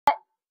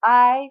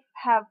I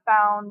have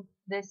found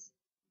this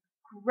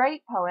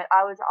great poet.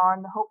 I was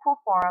on the Hopeful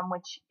Forum,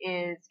 which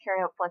is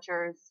Carrie Hope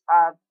Fletcher's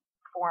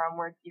forum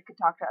where you could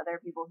talk to other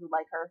people who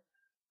like her.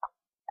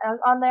 And I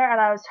was on there and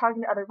I was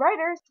talking to other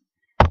writers,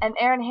 and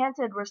Erin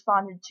Hanson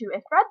responded to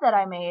a thread that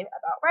I made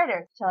about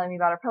writers, telling me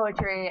about her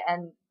poetry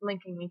and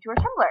linking me to her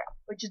Tumblr,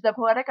 which is the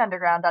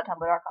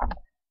poeticunderground.tumblr.com.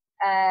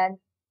 And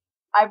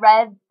I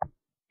read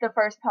the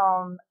first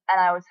poem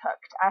and I was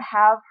hooked. I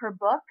have her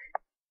book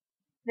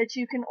that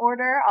you can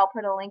order. I'll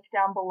put a link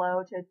down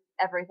below to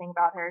everything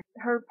about her.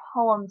 Her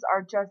poems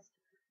are just,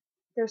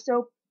 they're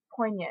so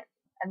poignant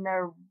and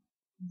they're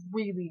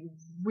really,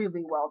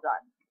 really well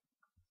done.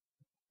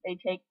 They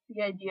take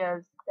the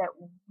ideas that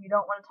we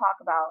don't want to talk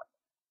about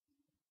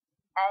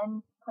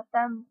and put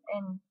them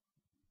in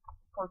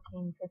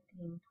 14,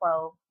 15,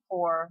 12,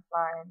 4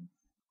 lines.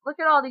 Look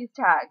at all these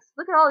tags.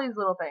 Look at all these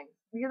little things.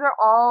 These are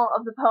all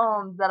of the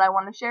poems that I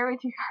want to share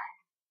with you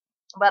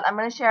guys. But I'm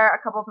going to share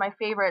a couple of my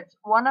favorites.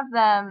 One of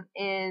them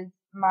is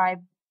my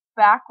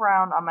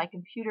background on my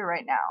computer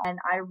right now, and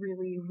I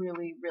really,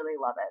 really, really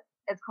love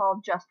it. It's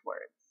called Just Words.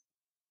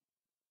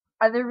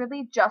 Are they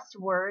really just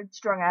words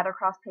strung out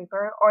across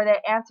paper, or are they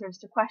answers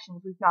to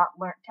questions we've not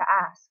learnt to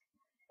ask?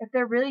 If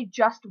they're really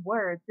just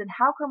words, then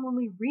how come when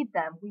we read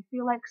them, we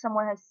feel like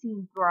someone has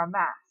seen through our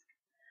mask?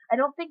 I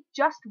don't think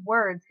just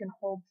words can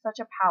hold such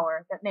a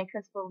power that makes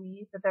us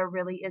believe that there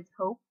really is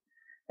hope.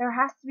 There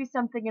has to be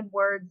something in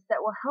words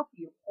that will help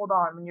you hold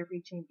on when you're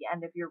reaching the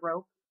end of your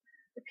rope.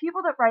 The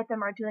people that write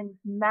them are doing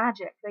this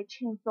magic. They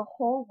change the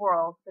whole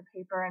world with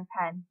paper and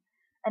pen.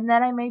 And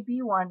then I may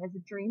be one is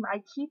a dream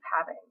I keep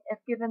having if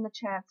given the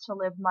chance to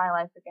live my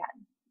life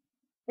again.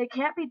 They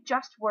can't be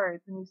just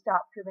words when you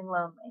stop feeling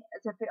lonely,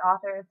 as if the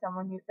author is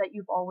someone that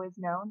you've always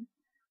known,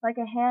 like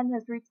a hand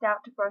has reached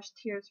out to brush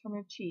tears from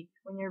your cheek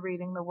when you're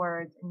reading the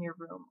words in your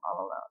room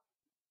all alone.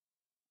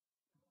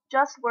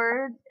 Just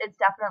Words is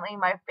definitely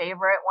my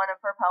favorite one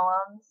of her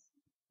poems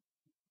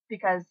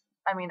because,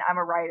 I mean, I'm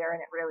a writer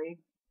and it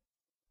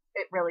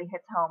really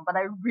hits home, but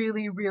I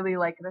really, really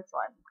like this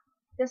one.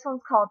 This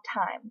one's called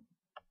Time.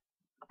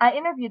 I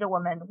interviewed a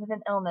woman with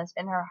an illness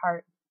in her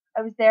heart.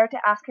 I was there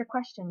to ask her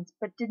questions,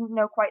 but didn't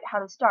know quite how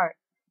to start.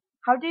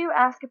 How do you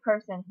ask a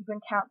person who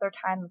can count their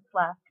time that's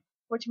left,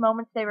 which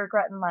moments they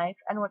regret in life,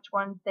 and which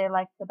ones they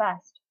like the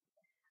best?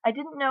 I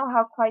didn't know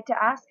how quite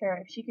to ask her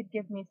if she could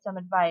give me some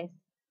advice,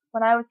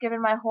 when I was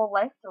given my whole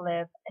life to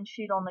live, and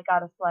she'd only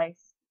got a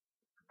slice.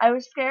 I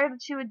was scared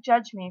that she would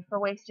judge me for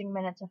wasting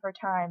minutes of her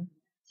time,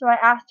 so I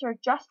asked her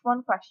just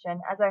one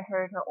question as I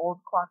heard her old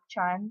clock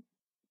chime.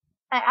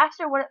 I asked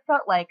her what it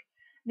felt like,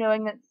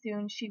 knowing that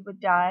soon she would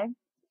die,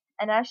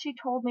 and as she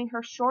told me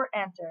her short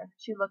answer,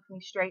 she looked me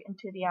straight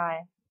into the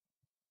eye.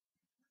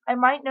 I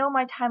might know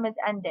my time is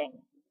ending,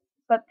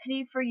 but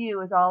pity for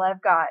you is all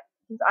I've got,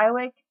 since I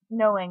wake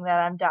knowing that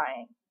I'm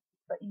dying,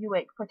 but you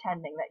wake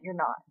pretending that you're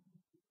not.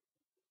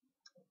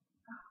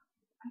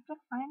 I have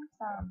to find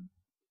some.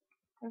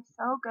 They're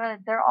so good.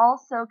 They're all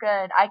so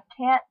good. I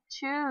can't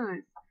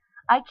choose.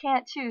 I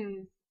can't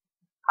choose.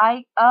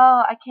 I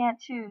can't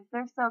choose.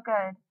 They're so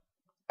good.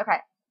 Okay.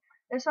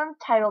 This one's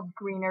titled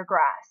Greener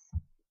Grass.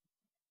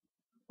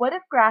 What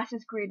if grass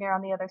is greener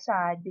on the other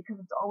side because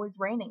it's always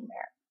raining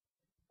there?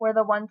 Where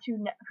the ones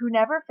who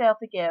never fail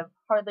to give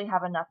hardly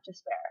have enough to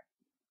spare.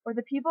 Where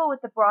the people with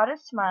the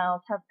broadest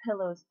smiles have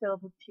pillows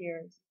filled with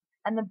tears,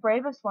 and the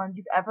bravest ones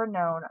you've ever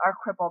known are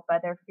crippled by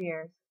their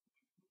fears.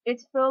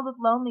 It's filled with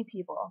lonely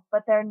people,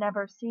 but they're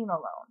never seen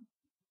alone.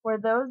 Where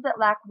those that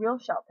lack real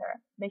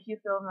shelter make you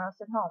feel most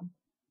at home.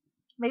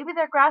 Maybe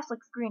their grass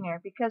looks greener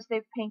because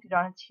they've painted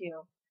on its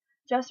hue.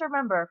 Just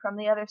remember, from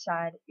the other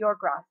side, your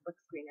grass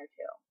looks greener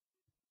too.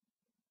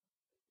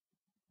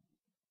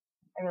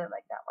 I really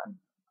like that one.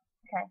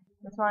 Okay,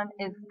 this one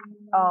is,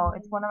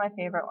 it's one of my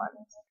favorite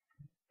ones.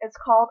 It's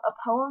called A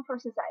Poem for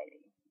Society.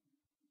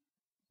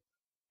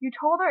 You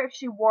told her if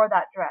she wore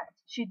that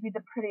dress, she'd be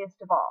the prettiest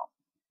of all.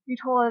 You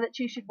told her that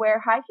she should wear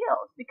high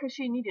heels because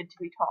she needed to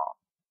be tall.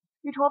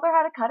 You told her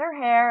how to cut her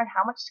hair and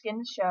how much skin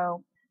to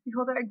show. You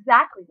told her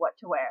exactly what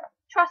to wear.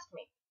 Trust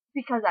me,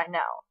 because I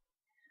know.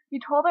 You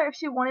told her if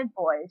she wanted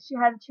boys, she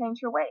had to change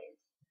her ways.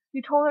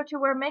 You told her to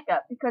wear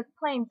makeup because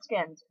plain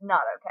skin's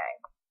not okay.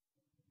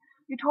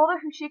 You told her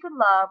who she could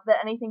love,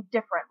 that anything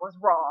different was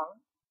wrong.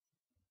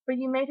 But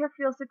you made her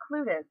feel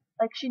secluded,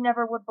 like she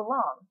never would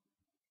belong.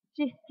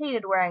 She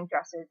hated wearing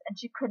dresses, and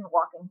she couldn't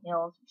walk in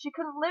heels. She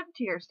couldn't live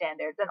to your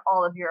standards and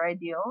all of your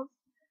ideals.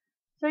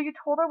 So you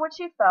told her what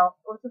she felt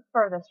was the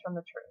furthest from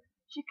the truth.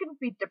 She couldn't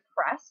be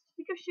depressed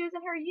because she was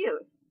in her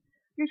youth.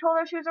 You told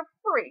her she was a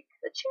freak,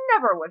 that she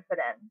never would fit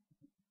in.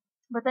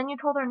 But then you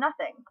told her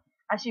nothing,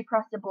 as she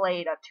pressed a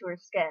blade up to her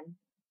skin.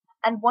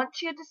 And once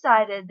she had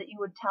decided that you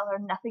would tell her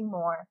nothing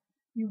more,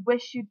 you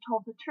wished you'd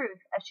told the truth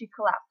as she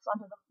collapsed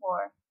onto the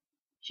floor.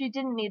 She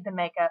didn't need the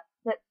makeup,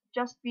 that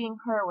just being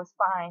her was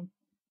fine.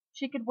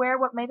 She could wear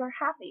what made her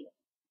happy,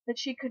 that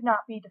she could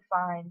not be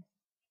defined.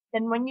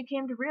 Then when you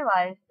came to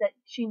realize that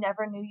she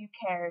never knew you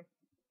cared,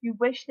 you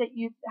wished that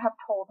you'd have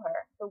told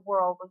her the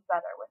world was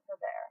better with her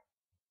there.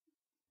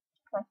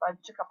 I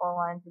fudged a couple of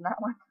lines in that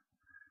one.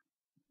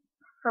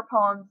 Her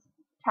poems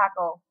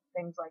tackle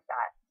things like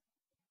that.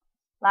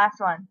 Last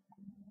one.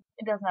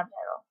 It doesn't have a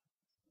title.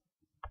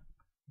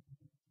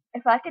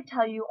 If I could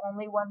tell you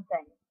only one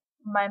thing,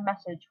 my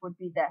message would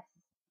be this.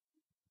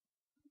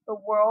 The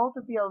world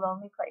would be a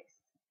lonely place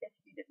if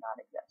you did not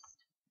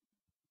exist.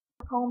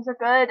 Her poems are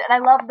good, and I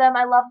love them,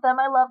 I love them,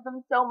 I love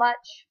them so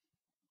much.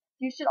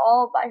 You should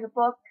all buy her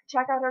book.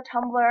 Check out her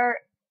Tumblr.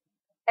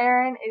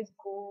 Erin is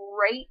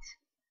great.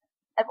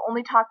 I've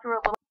only talked to her a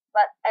little,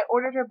 but I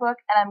ordered her book,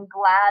 and I'm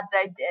glad that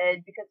I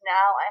did, because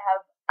now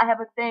I have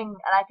a thing,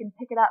 and I can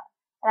pick it up,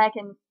 and I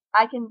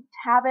can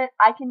tab it,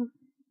 I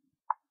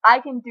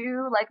can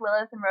do like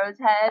Lilith and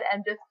Rosehead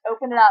and just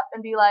open it up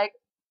and be like,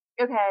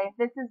 okay,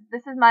 this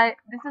is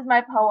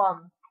my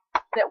poem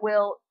that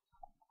will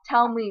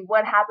tell me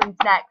what happens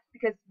next,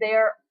 because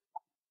they're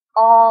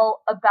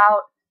all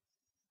about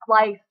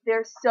life.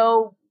 They're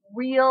so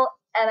real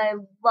and I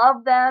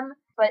love them.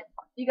 But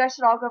you guys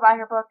should all go buy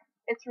her book.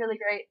 It's really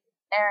great.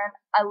 Erin,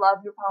 I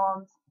love your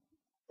poems.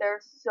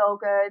 They're so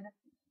good.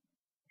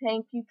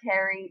 Thank you,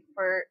 Carrie,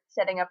 for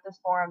setting up this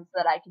forum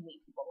so that I can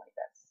meet people like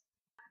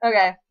this.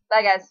 Okay,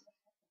 bye guys.